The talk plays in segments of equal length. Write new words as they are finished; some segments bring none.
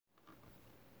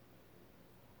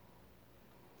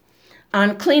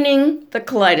On Cleaning the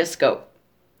Kaleidoscope.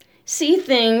 See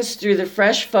things through the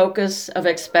fresh focus of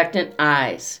expectant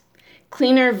eyes.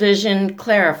 Cleaner vision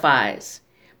clarifies,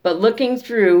 but looking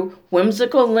through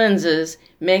whimsical lenses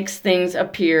makes things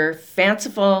appear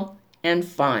fanciful and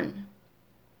fun.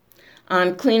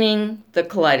 On Cleaning the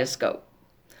Kaleidoscope.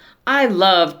 I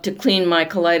love to clean my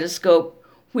kaleidoscope,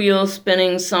 wheel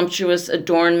spinning sumptuous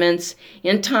adornments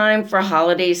in time for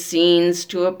holiday scenes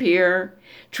to appear,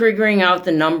 triggering out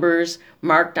the numbers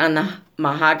marked on the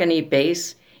mahogany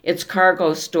base, its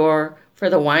cargo store for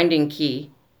the winding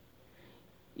key.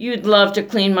 You'd love to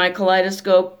clean my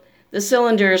kaleidoscope. The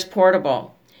cylinder is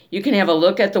portable. You can have a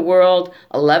look at the world,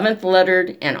 11th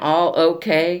lettered and all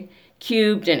okay,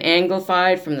 cubed and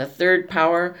anglified from the third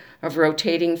power of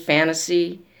rotating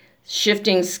fantasy,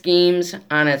 shifting schemes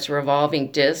on its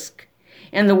revolving disc.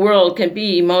 And the world can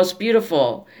be most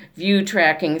beautiful, view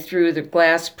tracking through the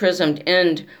glass prismed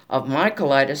end of my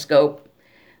kaleidoscope.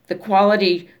 The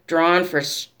quality drawn for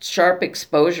sharp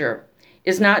exposure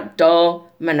is not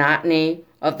dull monotony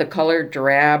of the colored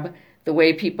drab, the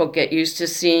way people get used to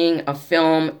seeing a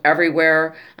film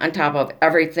everywhere on top of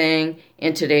everything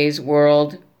in today's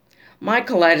world. My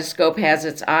kaleidoscope has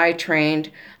its eye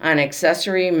trained on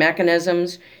accessory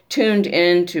mechanisms tuned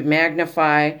in to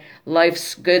magnify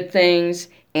life's good things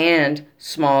and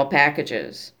small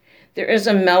packages. There is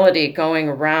a melody going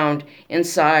around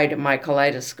inside my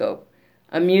kaleidoscope,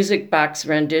 a music box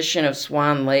rendition of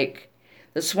Swan Lake,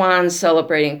 the swans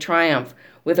celebrating triumph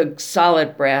with a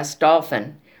solid brass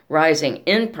dolphin rising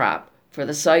in prop for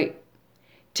the sight.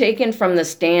 Taken from the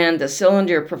stand, the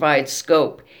cylinder provides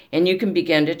scope, and you can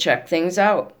begin to check things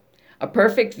out. A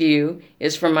perfect view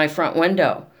is from my front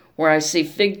window, where I see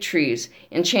fig trees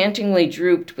enchantingly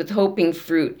drooped with hoping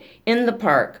fruit in the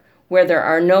park, where there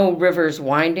are no rivers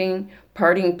winding,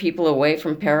 parting people away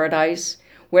from paradise,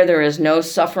 where there is no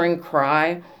suffering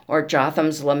cry or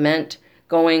Jotham's lament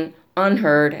going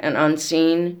unheard and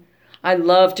unseen. I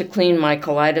love to clean my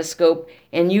kaleidoscope,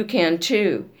 and you can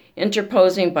too,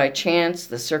 interposing by chance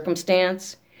the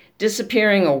circumstance,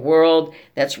 disappearing a world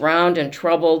that's round and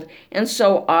troubled and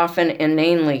so often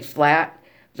inanely flat,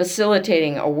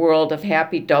 facilitating a world of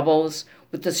happy doubles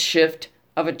with the shift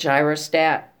of a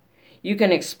gyrostat. You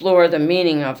can explore the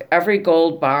meaning of every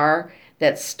gold bar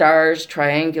that stars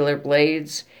triangular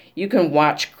blades. You can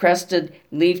watch crested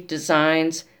leaf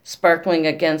designs sparkling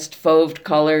against fauved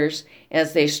colors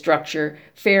as they structure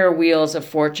fair wheels of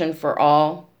fortune for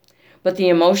all. But the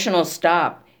emotional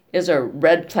stop is a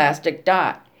red plastic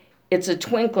dot. It's a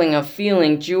twinkling of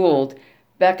feeling jeweled,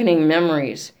 beckoning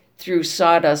memories through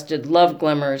sawdusted love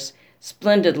glimmers,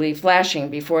 splendidly flashing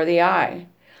before the eye.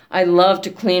 I love to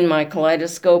clean my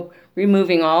kaleidoscope,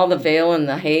 removing all the veil and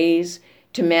the haze,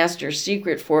 to master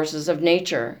secret forces of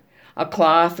nature. A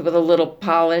cloth with a little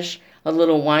polish, a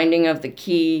little winding of the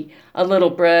key, a little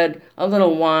bread, a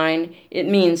little wine. It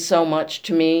means so much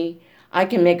to me. I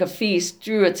can make a feast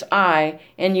through its eye,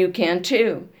 and you can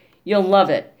too. You'll love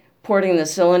it, porting the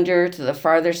cylinder to the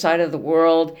farther side of the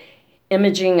world,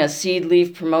 imaging a seed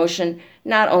leaf promotion,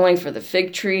 not only for the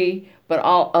fig tree, but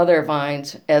all other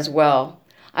vines as well.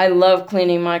 I love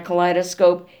cleaning my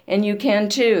kaleidoscope, and you can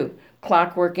too,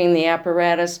 clockworking the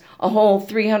apparatus a whole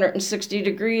 360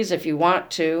 degrees if you want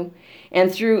to,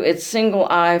 and through its single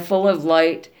eye full of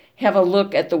light, have a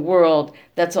look at the world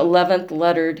that's 11th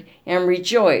lettered and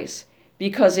rejoice,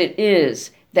 because it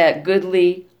is that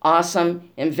goodly, awesome,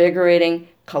 invigorating,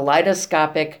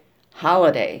 kaleidoscopic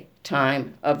holiday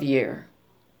time of year.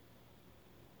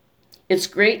 It's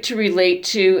great to relate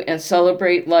to and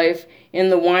celebrate life in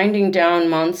the winding down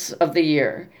months of the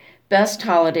year. Best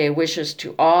holiday wishes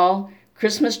to all,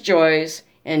 Christmas joys,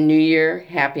 and New Year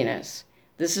happiness.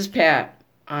 This is Pat.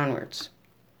 Onwards.